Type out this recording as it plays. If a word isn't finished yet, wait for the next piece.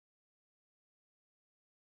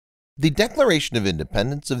The Declaration of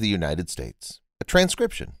Independence of the United States, a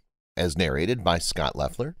transcription, as narrated by Scott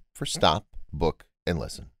Leffler for Stop, Book, and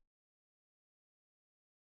Listen.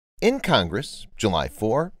 In Congress, July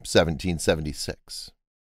 4, 1776.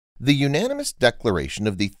 The unanimous declaration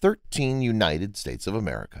of the 13 United States of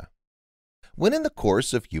America. When in the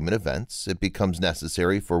course of human events it becomes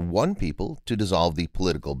necessary for one people to dissolve the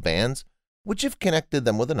political bands which have connected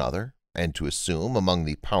them with another, and to assume among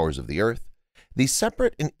the powers of the earth the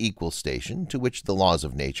separate and equal station to which the laws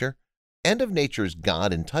of nature and of nature's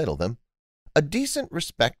God entitle them, a decent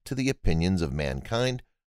respect to the opinions of mankind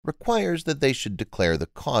requires that they should declare the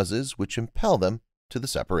causes which impel them to the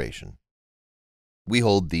separation. We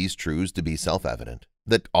hold these truths to be self-evident,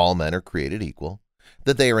 that all men are created equal,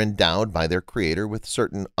 that they are endowed by their Creator with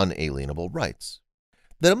certain unalienable rights,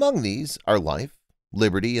 that among these are life,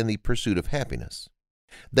 liberty, and the pursuit of happiness,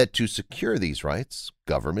 that to secure these rights,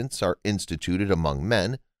 governments are instituted among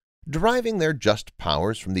men, deriving their just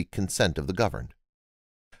powers from the consent of the governed,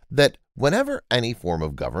 that whenever any form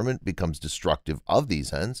of government becomes destructive of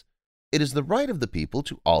these ends, it is the right of the people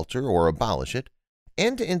to alter or abolish it,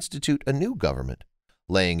 and to institute a new government,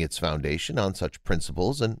 laying its foundation on such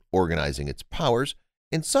principles and organizing its powers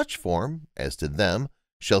in such form as to them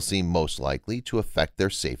shall seem most likely to affect their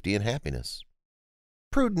safety and happiness.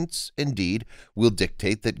 Prudence, indeed, will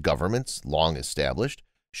dictate that governments long established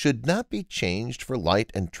should not be changed for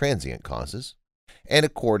light and transient causes, and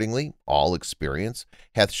accordingly all experience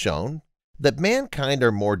hath shown that mankind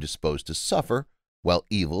are more disposed to suffer while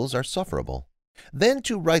evils are sufferable, than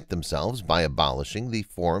to right themselves by abolishing the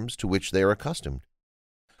forms to which they are accustomed.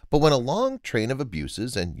 But when a long train of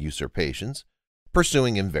abuses and usurpations,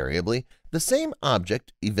 pursuing invariably the same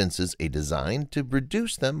object, evinces a design to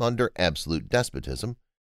reduce them under absolute despotism,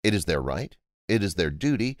 it is their right, it is their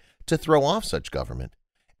duty to throw off such government,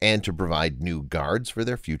 and to provide new guards for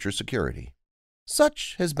their future security.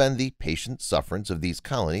 Such has been the patient sufferance of these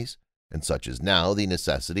colonies, and such is now the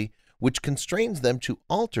necessity which constrains them to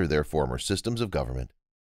alter their former systems of government.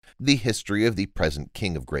 The history of the present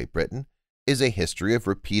King of Great Britain is a history of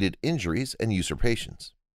repeated injuries and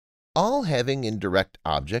usurpations, all having in direct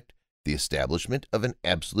object the establishment of an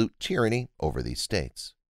absolute tyranny over these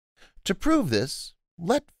states. To prove this,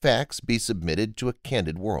 let facts be submitted to a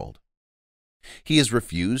candid world. He has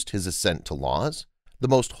refused his assent to laws, the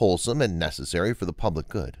most wholesome and necessary for the public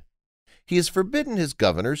good. He has forbidden his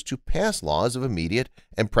governors to pass laws of immediate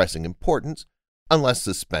and pressing importance unless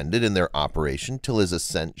suspended in their operation till his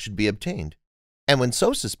assent should be obtained, and when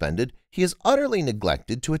so suspended, he has utterly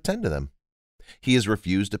neglected to attend to them. He has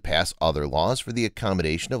refused to pass other laws for the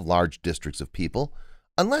accommodation of large districts of people,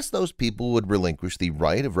 unless those people would relinquish the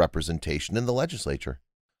right of representation in the legislature,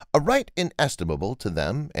 a right inestimable to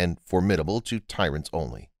them and formidable to tyrants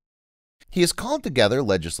only. He has called together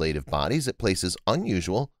legislative bodies at places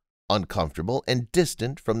unusual, uncomfortable, and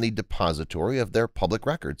distant from the depository of their public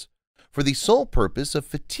records, for the sole purpose of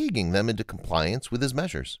fatiguing them into compliance with his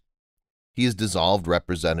measures. He has dissolved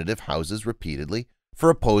representative houses repeatedly for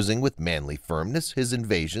opposing with manly firmness his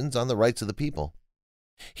invasions on the rights of the people.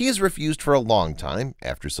 He has refused for a long time,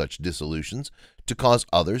 after such dissolutions, to cause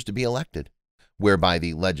others to be elected, whereby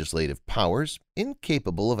the legislative powers,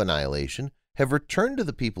 incapable of annihilation, have returned to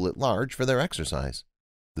the people at large for their exercise,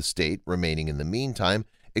 the state remaining in the meantime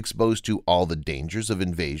exposed to all the dangers of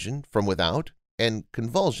invasion from without and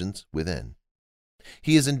convulsions within.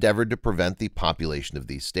 He has endeavored to prevent the population of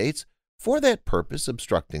these states, for that purpose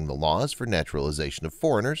obstructing the laws for naturalization of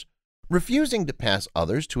foreigners, refusing to pass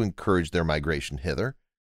others to encourage their migration hither,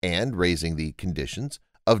 and raising the conditions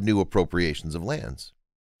of new appropriations of lands.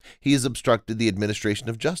 He has obstructed the administration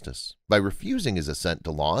of justice by refusing his assent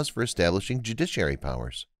to laws for establishing judiciary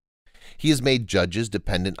powers. He has made judges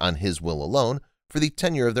dependent on his will alone for the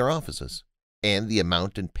tenure of their offices and the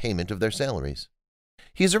amount and payment of their salaries.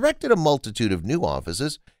 He has erected a multitude of new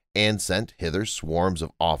offices and sent hither swarms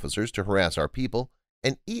of officers to harass our people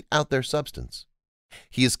and eat out their substance.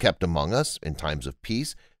 He has kept among us, in times of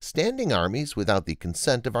peace, standing armies without the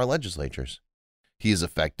consent of our legislatures. He has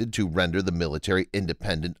affected to render the military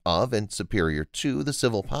independent of and superior to the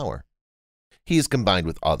civil power. He has combined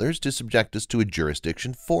with others to subject us to a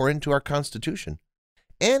jurisdiction foreign to our Constitution,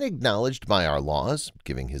 and acknowledged by our laws,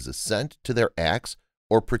 giving his assent to their acts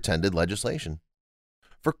or pretended legislation,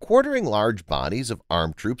 for quartering large bodies of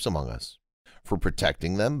armed troops among us, for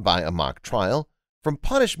protecting them by a mock trial from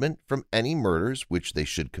punishment from any murders which they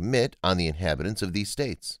should commit on the inhabitants of these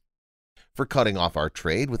states, for cutting off our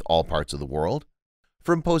trade with all parts of the world,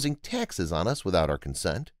 for imposing taxes on us without our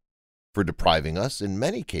consent, for depriving us in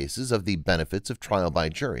many cases of the benefits of trial by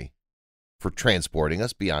jury, for transporting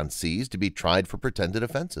us beyond seas to be tried for pretended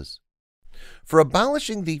offenses, for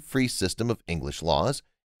abolishing the free system of English laws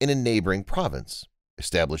in a neighboring province,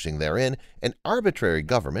 establishing therein an arbitrary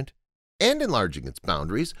government, and enlarging its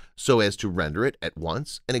boundaries so as to render it at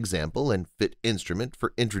once an example and fit instrument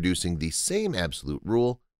for introducing the same absolute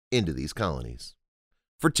rule into these colonies,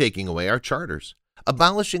 for taking away our charters,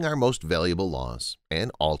 abolishing our most valuable laws,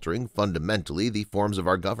 and altering fundamentally the forms of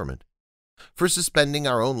our government, for suspending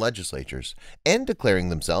our own legislatures and declaring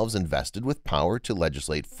themselves invested with power to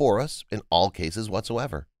legislate for us in all cases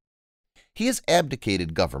whatsoever. He has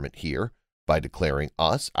abdicated government here by declaring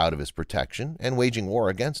us out of his protection and waging war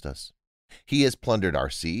against us. He has plundered our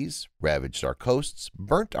seas, ravaged our coasts,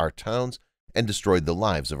 burnt our towns, and destroyed the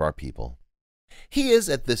lives of our people. He is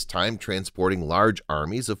at this time transporting large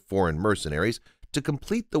armies of foreign mercenaries to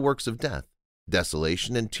complete the works of death,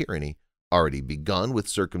 desolation, and tyranny already begun with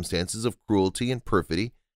circumstances of cruelty and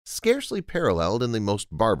perfidy scarcely paralleled in the most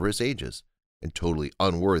barbarous ages, and totally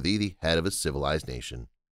unworthy the head of a civilized nation.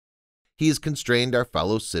 He has constrained our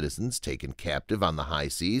fellow citizens taken captive on the high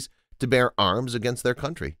seas to bear arms against their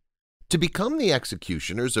country, to become the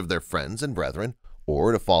executioners of their friends and brethren,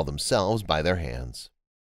 or to fall themselves by their hands.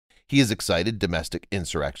 He has excited domestic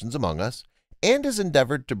insurrections among us, and has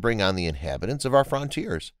endeavored to bring on the inhabitants of our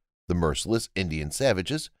frontiers, the merciless Indian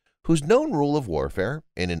savages, whose known rule of warfare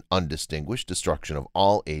in an undistinguished destruction of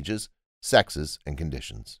all ages, sexes, and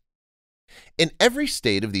conditions. In every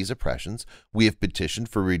state of these oppressions, we have petitioned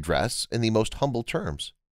for redress in the most humble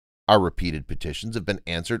terms. Our repeated petitions have been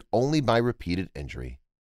answered only by repeated injury.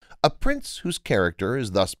 A prince whose character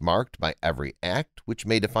is thus marked by every act which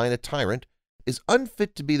may define a tyrant is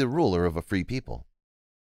unfit to be the ruler of a free people.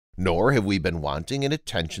 Nor have we been wanting in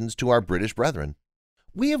attentions to our British brethren.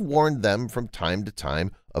 We have warned them from time to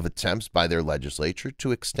time of attempts by their legislature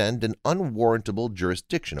to extend an unwarrantable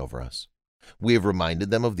jurisdiction over us. We have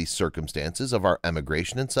reminded them of the circumstances of our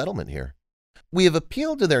emigration and settlement here. We have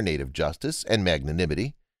appealed to their native justice and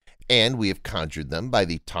magnanimity, and we have conjured them by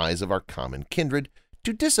the ties of our common kindred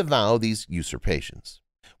to disavow these usurpations,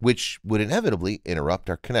 which would inevitably interrupt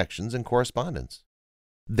our connections and correspondence.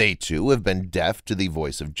 They, too, have been deaf to the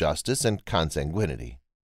voice of justice and consanguinity.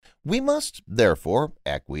 We must, therefore,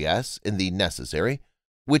 acquiesce in the necessary,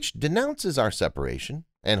 which denounces our separation,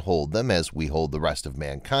 and hold them as we hold the rest of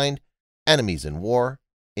mankind, enemies in war,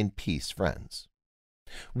 in peace friends.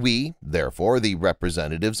 We, therefore, the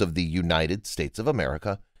representatives of the United States of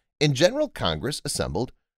America, in General Congress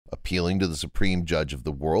assembled, appealing to the Supreme Judge of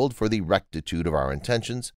the world for the rectitude of our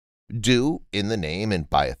intentions, do, in the name and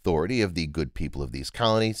by authority of the good people of these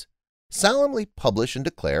colonies, solemnly publish and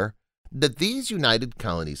declare that these united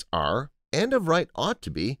colonies are, and of right ought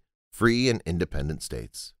to be, free and independent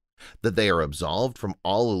states, that they are absolved from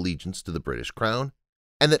all allegiance to the British Crown,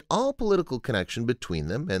 and that all political connection between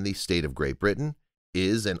them and the state of Great Britain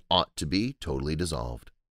is and ought to be totally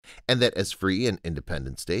dissolved, and that as free and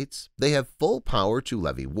independent states they have full power to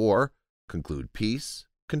levy war, conclude peace,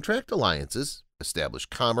 contract alliances, establish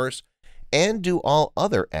commerce, and do all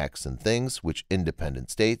other acts and things which independent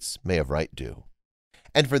states may of right do.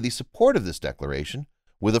 And for the support of this declaration,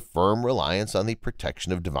 with a firm reliance on the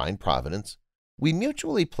protection of divine providence, we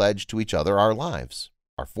mutually pledge to each other our lives,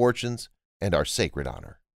 our fortunes, and our sacred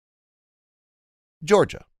honor.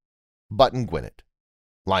 Georgia: Button Gwinnett,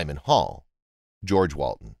 Lyman Hall, George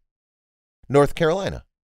Walton. North Carolina: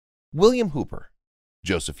 William Hooper,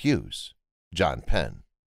 Joseph Hughes, John Penn.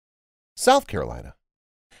 South Carolina: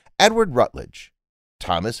 Edward Rutledge,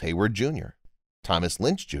 Thomas Hayward, Jr., Thomas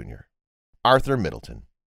Lynch, Jr., Arthur Middleton.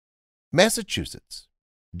 Massachusetts: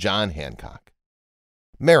 John Hancock.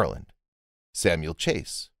 Maryland: Samuel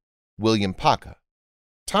Chase, William Paca,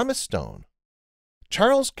 Thomas Stone,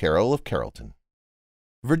 Charles Carroll of Carrollton.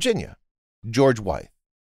 Virginia: George Wythe,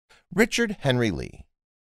 Richard Henry Lee,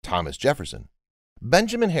 Thomas Jefferson,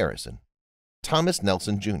 Benjamin Harrison, Thomas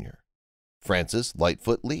Nelson, Jr., Francis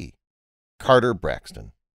Lightfoot Lee, Carter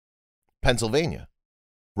Braxton. Pennsylvania: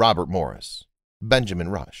 Robert Morris, Benjamin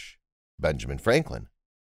Rush, Benjamin Franklin,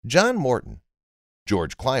 John Morton,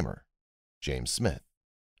 George Clymer, James Smith,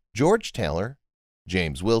 George Taylor,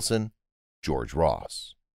 James Wilson, George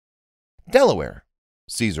Ross. Delaware: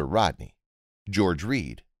 Caesar Rodney, George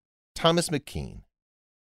Reed, Thomas McKean.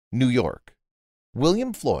 New York: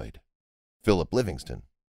 William Floyd, Philip Livingston,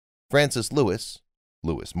 Francis Lewis,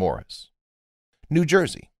 Lewis Morris. New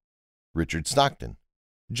Jersey: Richard Stockton,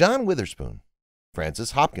 John Witherspoon,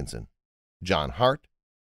 Francis Hopkinson, John Hart,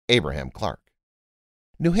 Abraham Clark.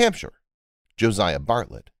 New Hampshire: Josiah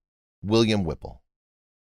Bartlett, William Whipple.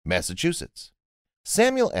 Massachusetts: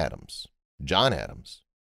 Samuel Adams, John Adams,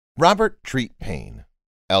 Robert Treat Paine,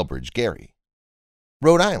 Elbridge Gerry.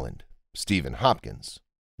 Rhode Island: Stephen Hopkins,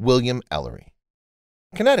 William Ellery.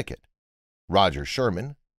 Connecticut: Roger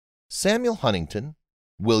Sherman, Samuel Huntington,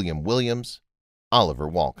 William Williams, Oliver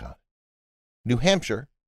Walcott. New Hampshire: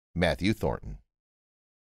 Matthew Thornton.